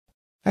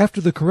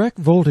After the correct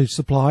voltage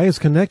supply is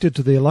connected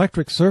to the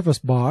electric service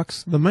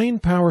box, the main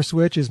power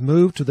switch is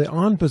moved to the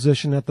on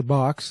position at the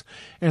box,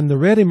 and the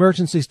red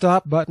emergency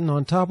stop button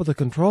on top of the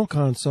control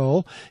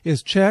console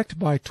is checked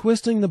by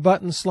twisting the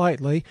button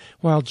slightly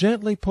while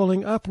gently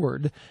pulling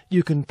upward.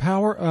 You can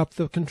power up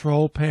the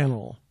control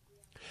panel.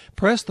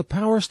 Press the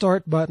power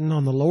start button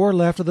on the lower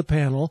left of the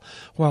panel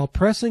while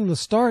pressing the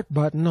start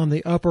button on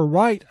the upper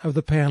right of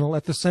the panel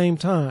at the same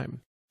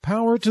time.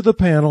 Power to the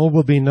panel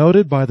will be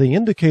noted by the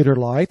indicator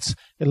lights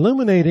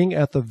illuminating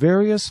at the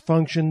various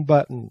function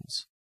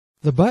buttons.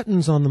 The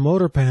buttons on the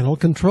motor panel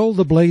control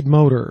the blade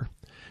motor.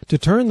 To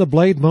turn the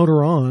blade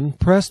motor on,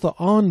 press the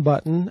on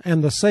button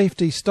and the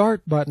safety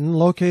start button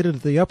located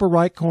at the upper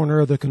right corner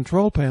of the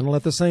control panel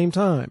at the same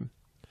time.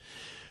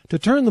 To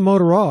turn the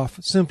motor off,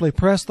 simply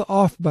press the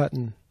off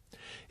button.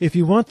 If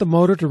you want the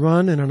motor to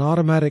run in an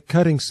automatic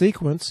cutting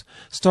sequence,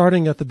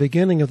 starting at the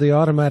beginning of the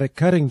automatic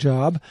cutting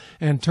job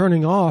and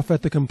turning off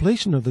at the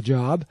completion of the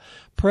job,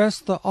 press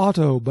the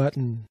Auto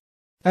button.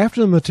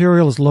 After the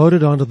material is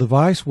loaded onto the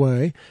vise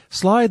way,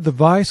 slide the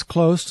vise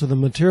close to the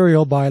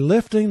material by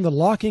lifting the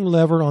locking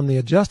lever on the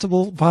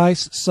adjustable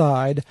vise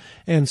side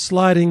and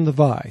sliding the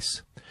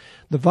vise.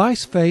 The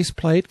vise face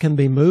plate can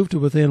be moved to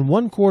within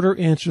 1/4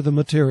 inch of the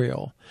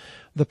material.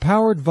 The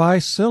powered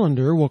vise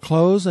cylinder will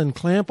close and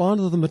clamp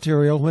onto the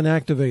material when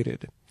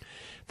activated.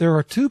 There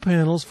are 2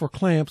 panels for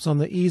clamps on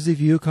the Easy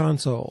View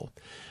console.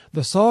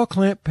 The saw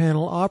clamp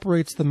panel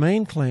operates the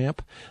main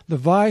clamp, the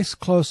vise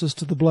closest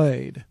to the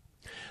blade.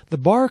 The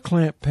bar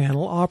clamp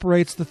panel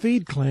operates the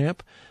feed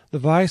clamp, the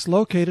vise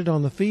located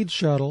on the feed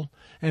shuttle,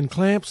 and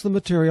clamps the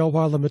material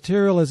while the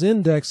material is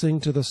indexing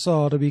to the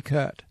saw to be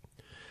cut.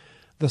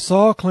 The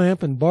saw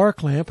clamp and bar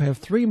clamp have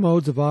 3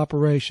 modes of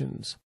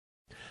operations.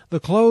 The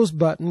close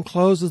button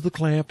closes the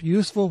clamp,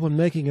 useful when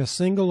making a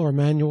single or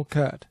manual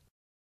cut.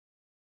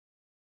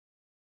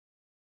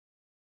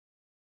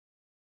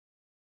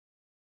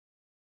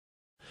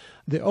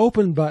 The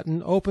open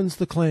button opens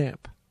the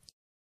clamp.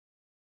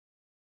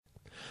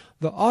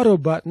 The auto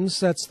button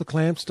sets the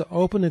clamps to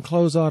open and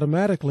close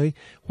automatically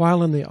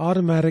while in the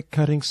automatic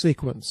cutting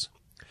sequence.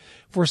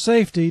 For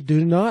safety,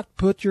 do not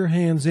put your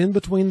hands in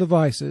between the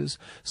vices.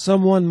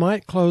 Someone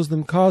might close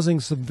them, causing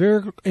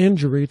severe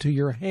injury to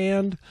your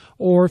hand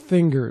or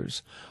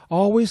fingers.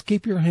 Always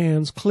keep your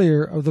hands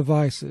clear of the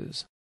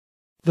vices.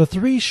 The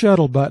 3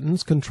 shuttle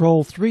buttons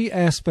control 3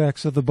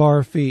 aspects of the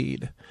bar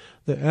feed.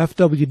 The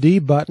FWD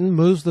button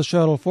moves the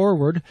shuttle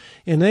forward,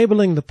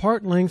 enabling the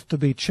part length to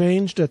be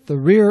changed at the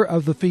rear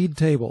of the feed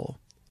table.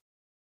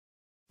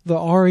 The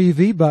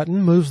REV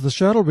button moves the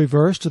shuttle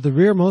reverse to the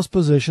rearmost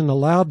position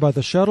allowed by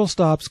the shuttle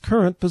stop's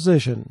current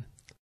position.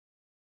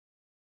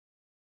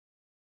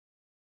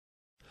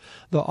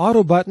 The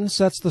auto button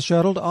sets the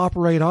shuttle to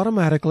operate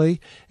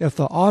automatically if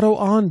the auto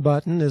on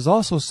button is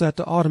also set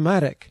to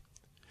automatic.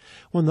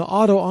 When the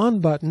auto on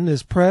button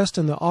is pressed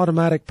in the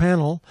automatic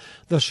panel,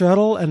 the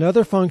shuttle and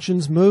other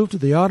functions move to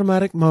the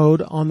automatic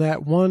mode on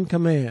that one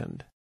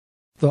command.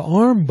 The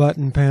arm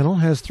button panel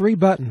has 3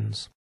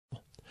 buttons.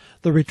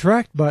 The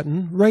retract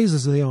button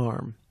raises the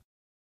arm.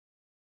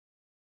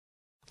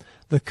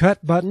 The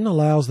cut button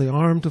allows the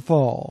arm to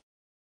fall.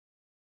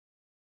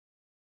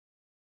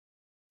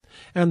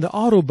 And the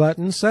auto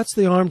button sets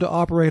the arm to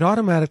operate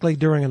automatically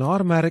during an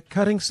automatic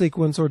cutting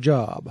sequence or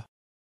job.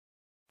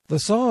 The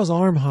saw's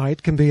arm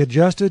height can be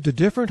adjusted to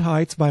different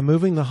heights by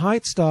moving the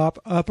height stop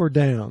up or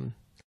down.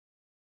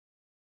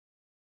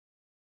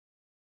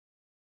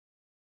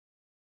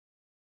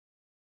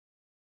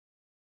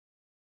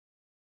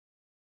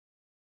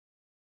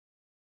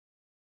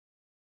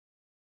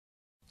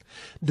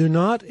 Do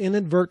not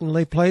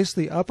inadvertently place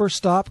the upper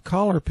stop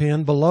collar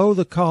pin below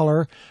the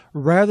collar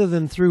rather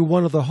than through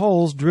one of the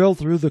holes drilled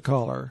through the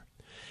collar.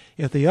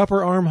 If the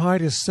upper arm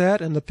height is set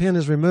and the pin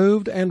is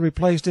removed and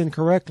replaced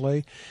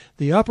incorrectly,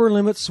 the upper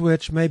limit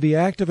switch may be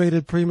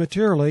activated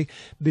prematurely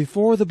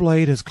before the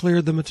blade has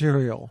cleared the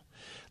material.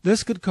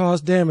 This could cause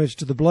damage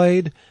to the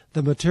blade,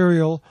 the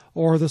material,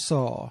 or the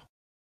saw.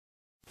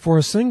 For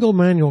a single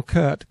manual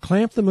cut,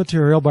 clamp the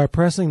material by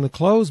pressing the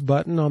close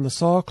button on the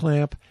saw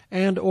clamp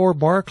and or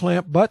bar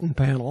clamp button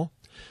panel.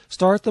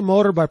 Start the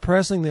motor by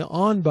pressing the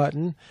on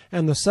button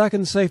and the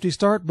second safety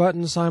start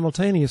button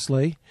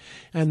simultaneously,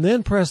 and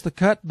then press the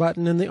cut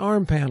button in the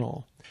arm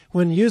panel.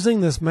 When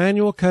using this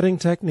manual cutting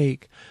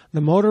technique,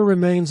 the motor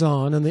remains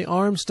on and the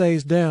arm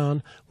stays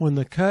down when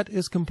the cut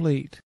is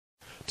complete.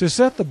 To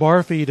set the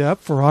bar feed up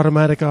for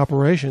automatic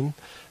operation,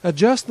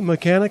 adjust the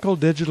mechanical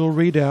digital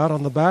readout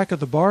on the back of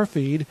the bar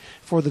feed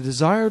for the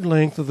desired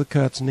length of the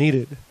cuts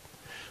needed.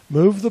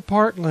 Move the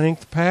part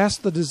length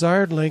past the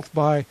desired length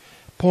by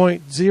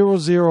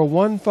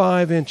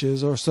 0.0015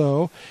 inches or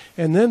so,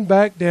 and then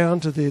back down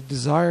to the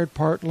desired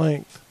part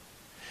length.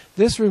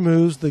 This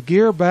removes the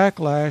gear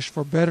backlash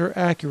for better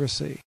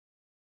accuracy.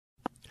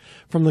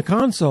 From the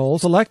console,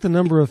 select the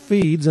number of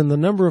feeds and the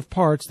number of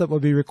parts that will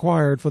be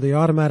required for the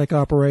automatic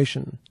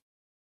operation.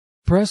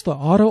 Press the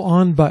Auto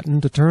On button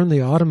to turn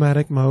the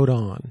automatic mode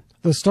on.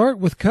 The Start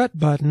with Cut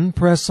button,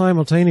 pressed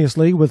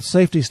simultaneously with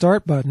Safety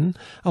Start button,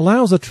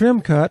 allows a trim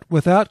cut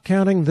without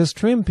counting this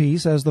trim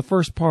piece as the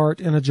first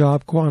part in a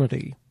job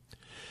quantity.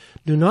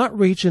 Do not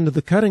reach into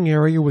the cutting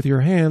area with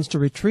your hands to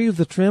retrieve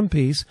the trim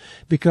piece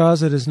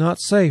because it is not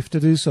safe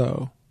to do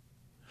so.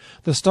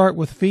 The Start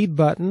with Feed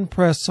button,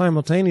 pressed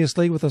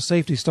simultaneously with a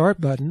Safety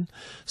Start button,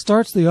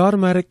 starts the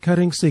automatic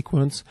cutting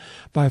sequence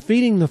by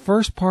feeding the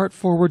first part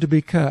forward to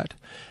be cut,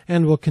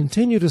 and will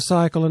continue to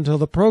cycle until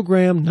the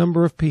programmed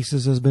number of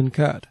pieces has been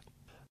cut.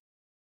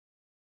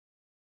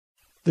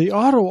 The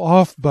Auto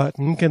Off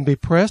button can be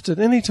pressed at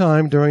any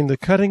time during the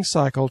cutting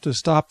cycle to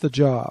stop the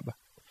job.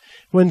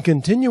 When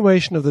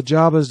continuation of the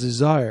job is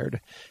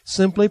desired,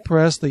 simply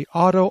press the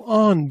Auto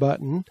On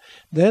button,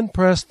 then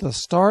press the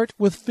Start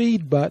with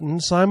Feed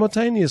button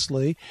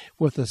simultaneously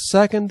with the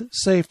second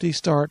Safety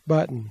Start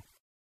button.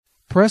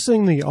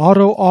 Pressing the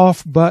Auto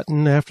Off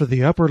button after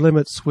the upper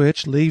limit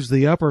switch leaves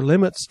the upper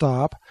limit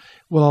stop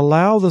will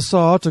allow the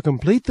saw to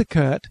complete the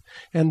cut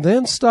and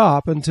then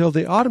stop until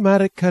the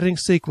automatic cutting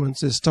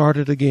sequence is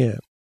started again.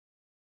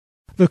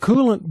 The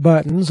Coolant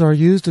buttons are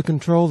used to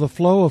control the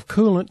flow of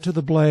coolant to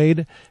the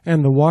blade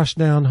and the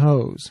washdown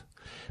hose.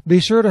 Be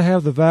sure to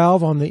have the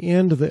valve on the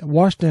end of the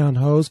washdown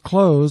hose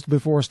closed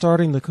before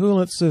starting the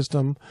coolant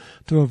system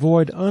to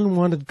avoid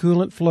unwanted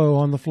coolant flow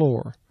on the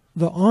floor.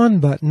 The On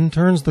button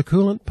turns the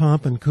coolant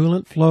pump and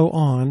coolant flow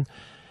on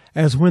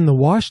as when the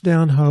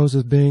washdown hose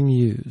is being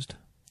used.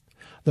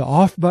 The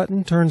Off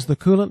button turns the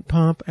coolant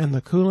pump and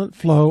the coolant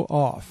flow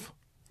off.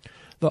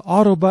 The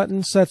Auto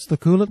button sets the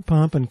coolant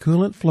pump and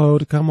coolant flow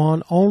to come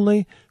on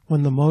only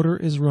when the motor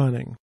is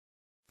running.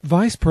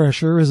 Vice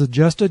pressure is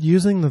adjusted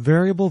using the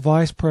variable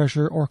vice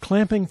pressure or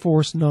clamping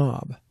force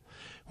knob.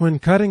 When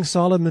cutting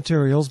solid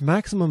materials,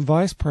 maximum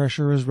vice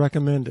pressure is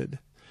recommended.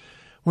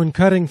 When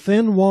cutting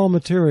thin wall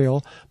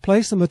material,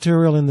 place the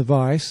material in the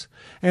vise,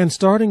 and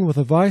starting with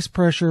a vice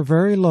pressure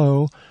very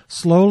low,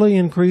 slowly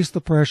increase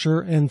the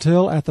pressure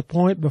until at the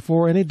point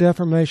before any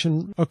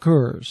deformation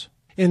occurs.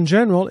 In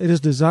general, it is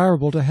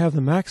desirable to have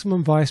the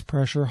maximum vice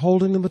pressure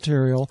holding the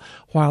material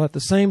while at the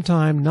same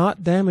time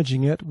not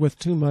damaging it with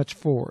too much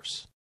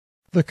force.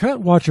 The Cut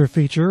Watcher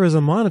feature is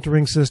a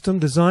monitoring system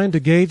designed to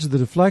gauge the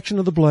deflection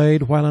of the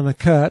blade while in a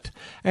cut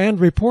and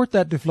report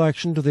that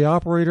deflection to the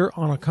operator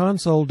on a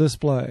console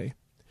display.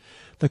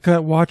 The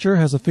Cut Watcher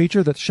has a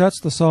feature that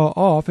shuts the saw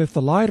off if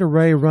the light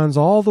array runs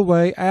all the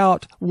way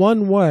out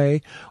one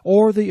way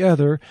or the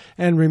other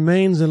and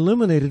remains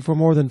illuminated for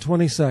more than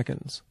 20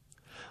 seconds.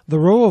 The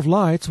row of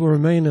lights will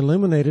remain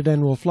illuminated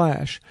and will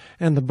flash,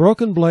 and the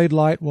broken blade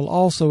light will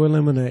also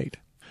illuminate.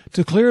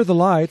 To clear the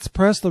lights,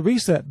 press the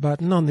Reset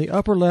button on the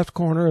upper left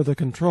corner of the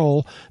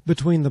control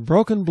between the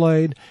broken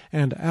blade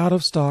and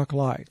out-of-stock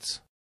lights.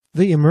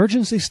 The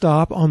emergency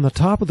stop on the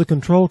top of the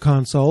control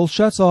console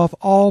shuts off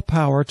all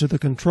power to the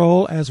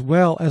control as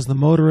well as the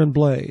motor and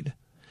blade.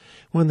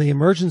 When the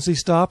emergency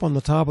stop on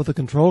the top of the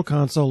control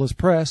console is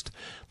pressed,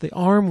 the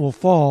arm will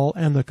fall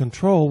and the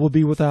control will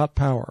be without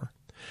power.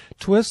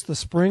 Twist the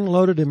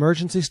spring-loaded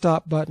emergency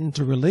stop button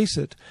to release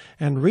it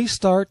and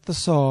restart the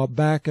saw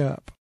back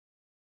up.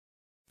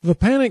 The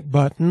Panic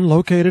button,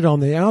 located on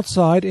the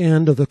outside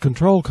end of the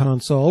control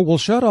console, will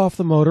shut off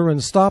the motor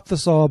and stop the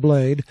saw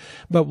blade,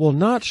 but will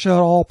not shut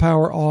all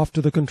power off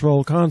to the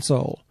control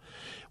console.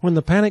 When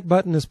the Panic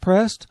button is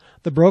pressed,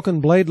 the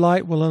broken blade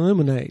light will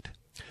illuminate.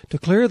 To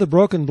clear the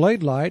broken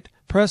blade light,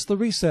 press the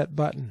Reset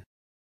button.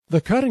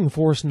 The Cutting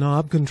Force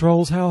knob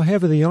controls how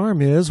heavy the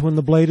arm is when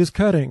the blade is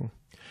cutting.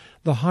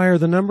 The higher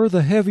the number,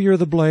 the heavier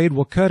the blade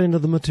will cut into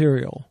the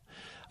material.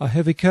 A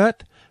heavy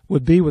cut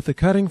would be with the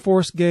cutting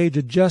force gauge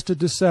adjusted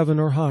to 7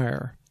 or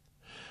higher.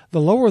 The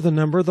lower the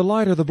number, the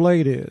lighter the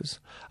blade is.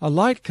 A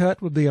light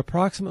cut would be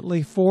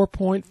approximately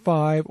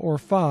 4.5 or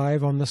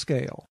 5 on the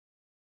scale.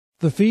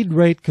 The feed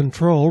rate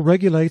control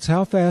regulates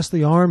how fast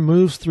the arm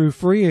moves through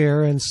free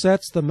air and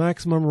sets the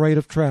maximum rate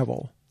of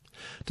travel.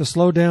 To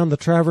slow down the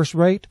traverse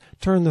rate,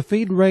 turn the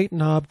feed rate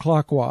knob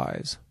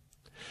clockwise.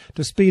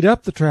 To speed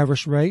up the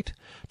traverse rate,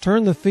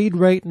 turn the feed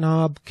rate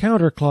knob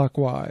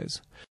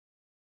counterclockwise.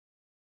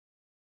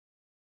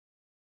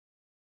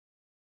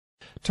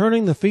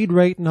 Turning the feed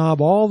rate knob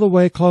all the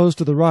way closed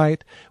to the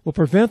right will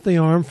prevent the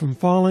arm from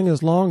falling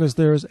as long as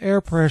there is air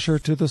pressure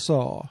to the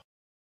saw.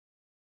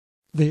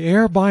 The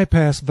air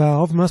bypass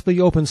valve must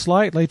be opened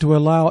slightly to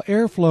allow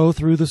airflow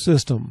through the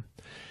system.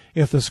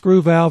 If the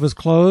screw valve is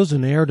closed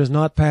and air does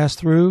not pass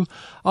through,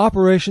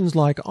 operations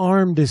like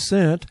arm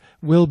descent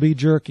will be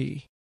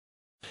jerky.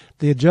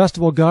 The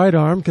adjustable guide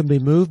arm can be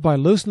moved by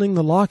loosening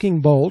the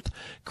locking bolt,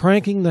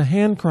 cranking the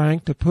hand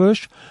crank to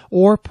push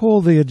or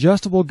pull the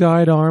adjustable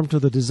guide arm to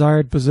the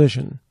desired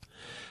position.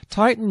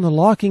 Tighten the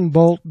locking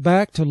bolt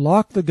back to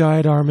lock the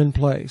guide arm in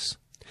place.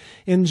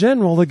 In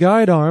general, the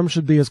guide arm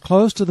should be as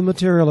close to the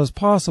material as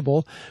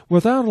possible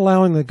without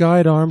allowing the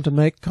guide arm to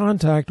make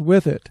contact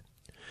with it.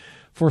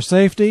 For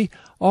safety,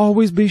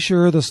 always be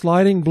sure the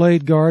sliding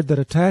blade guard that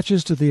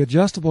attaches to the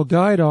adjustable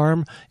guide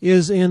arm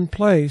is in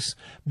place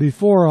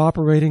before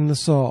operating the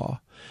saw.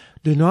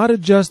 Do not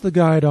adjust the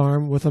guide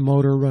arm with the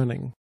motor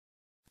running.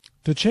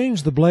 To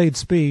change the blade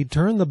speed,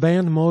 turn the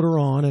band motor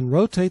on and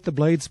rotate the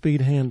blade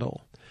speed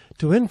handle.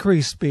 To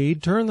increase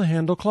speed, turn the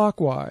handle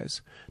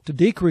clockwise. To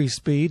decrease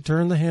speed,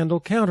 turn the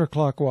handle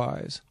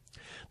counterclockwise.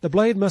 The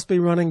blade must be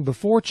running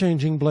before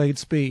changing blade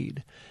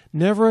speed.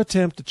 Never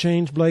attempt to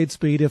change blade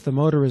speed if the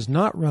motor is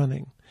not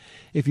running.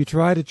 If you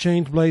try to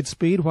change blade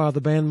speed while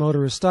the band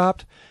motor is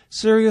stopped,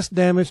 serious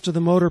damage to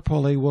the motor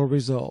pulley will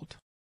result.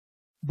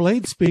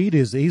 Blade speed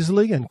is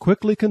easily and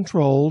quickly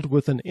controlled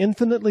with an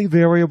infinitely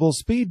variable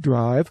speed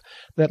drive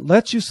that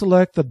lets you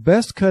select the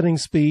best cutting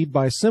speed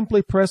by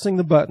simply pressing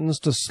the buttons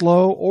to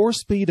slow or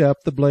speed up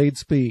the blade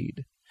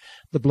speed.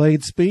 The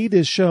blade speed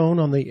is shown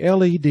on the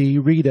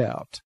LED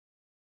readout.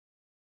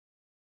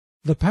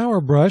 The power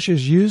brush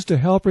is used to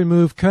help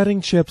remove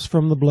cutting chips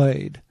from the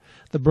blade.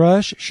 The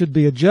brush should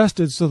be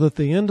adjusted so that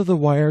the end of the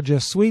wire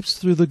just sweeps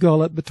through the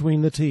gullet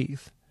between the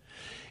teeth.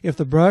 If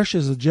the brush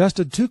is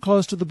adjusted too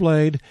close to the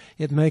blade,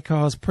 it may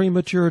cause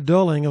premature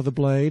dulling of the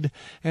blade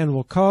and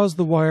will cause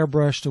the wire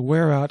brush to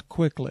wear out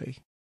quickly.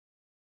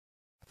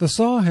 The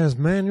saw has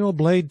manual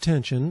blade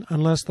tension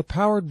unless the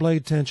powered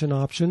blade tension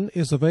option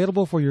is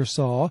available for your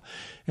saw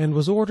and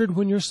was ordered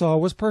when your saw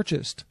was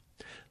purchased.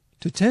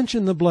 To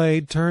tension the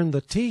blade, turn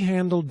the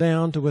T-handle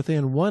down to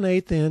within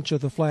 1/8 inch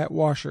of the flat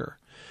washer.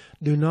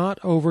 Do not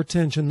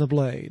over-tension the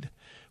blade.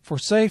 For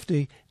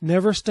safety,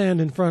 never stand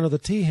in front of the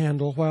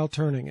T-handle while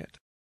turning it.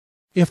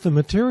 If the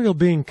material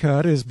being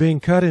cut is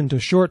being cut into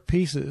short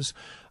pieces,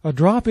 a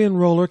drop-in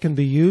roller can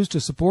be used to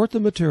support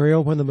the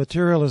material when the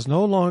material is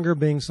no longer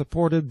being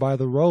supported by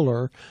the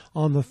roller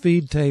on the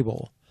feed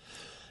table.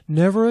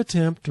 Never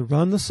attempt to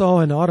run the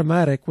saw in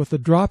automatic with the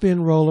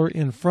drop-in roller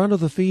in front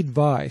of the feed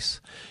vise,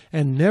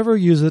 and never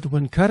use it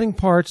when cutting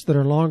parts that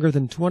are longer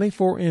than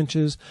 24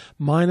 inches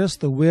minus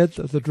the width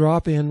of the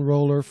drop-in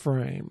roller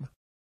frame.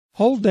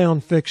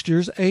 Hold-down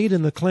fixtures aid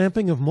in the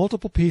clamping of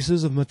multiple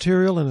pieces of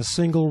material in a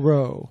single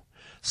row.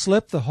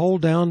 Slip the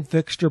hold-down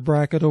fixture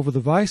bracket over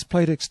the vise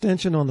plate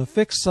extension on the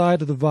fixed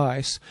side of the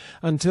vise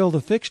until the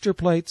fixture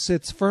plate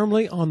sits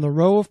firmly on the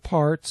row of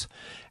parts,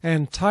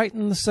 and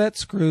tighten the set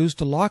screws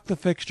to lock the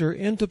fixture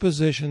into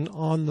position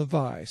on the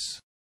vise.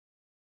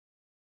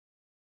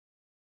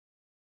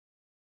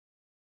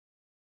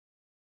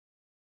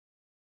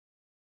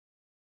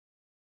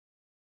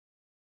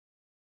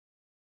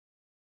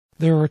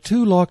 There are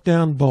 2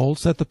 lockdown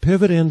bolts at the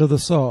pivot end of the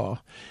saw.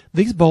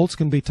 These bolts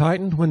can be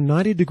tightened when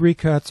 90-degree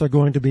cuts are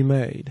going to be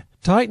made.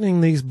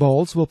 Tightening these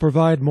bolts will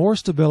provide more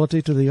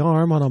stability to the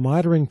arm on a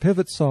mitering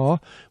pivot saw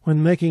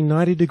when making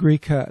 90-degree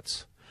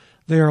cuts.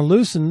 They are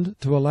loosened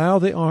to allow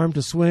the arm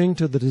to swing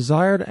to the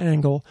desired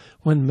angle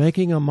when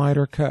making a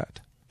miter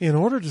cut. In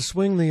order to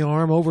swing the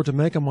arm over to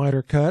make a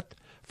miter cut,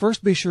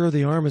 first be sure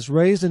the arm is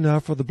raised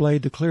enough for the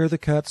blade to clear the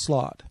cut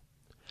slot.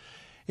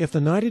 If the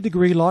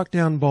 90-degree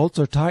lockdown bolts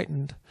are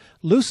tightened,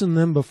 loosen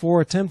them before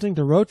attempting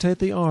to rotate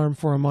the arm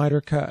for a miter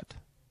cut.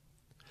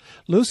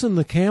 Loosen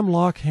the cam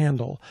lock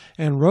handle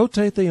and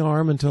rotate the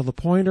arm until the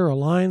pointer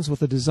aligns with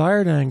the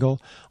desired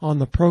angle on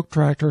the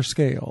protractor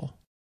scale.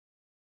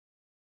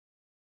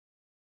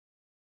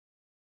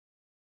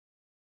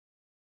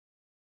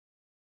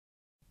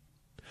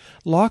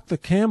 Lock the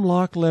cam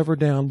lock lever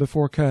down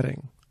before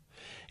cutting.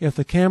 If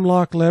the cam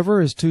lock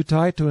lever is too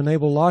tight to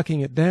enable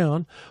locking it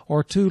down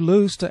or too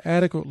loose to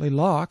adequately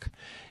lock,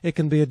 it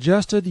can be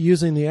adjusted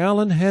using the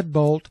Allen head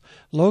bolt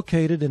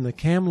located in the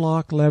cam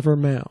lock lever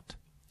mount.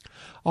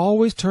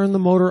 Always turn the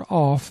motor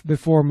off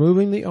before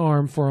moving the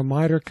arm for a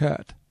miter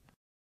cut.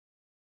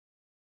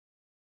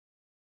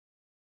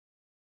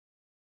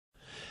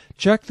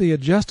 Check the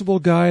adjustable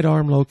guide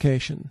arm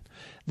location.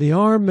 The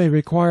arm may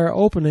require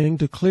opening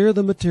to clear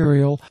the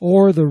material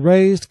or the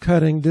raised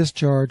cutting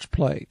discharge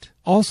plate.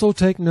 Also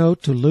take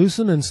note to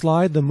loosen and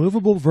slide the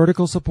movable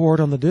vertical support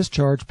on the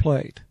discharge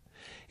plate.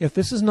 If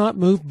this is not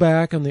moved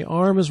back and the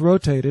arm is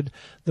rotated,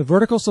 the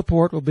vertical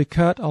support will be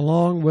cut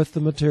along with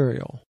the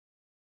material.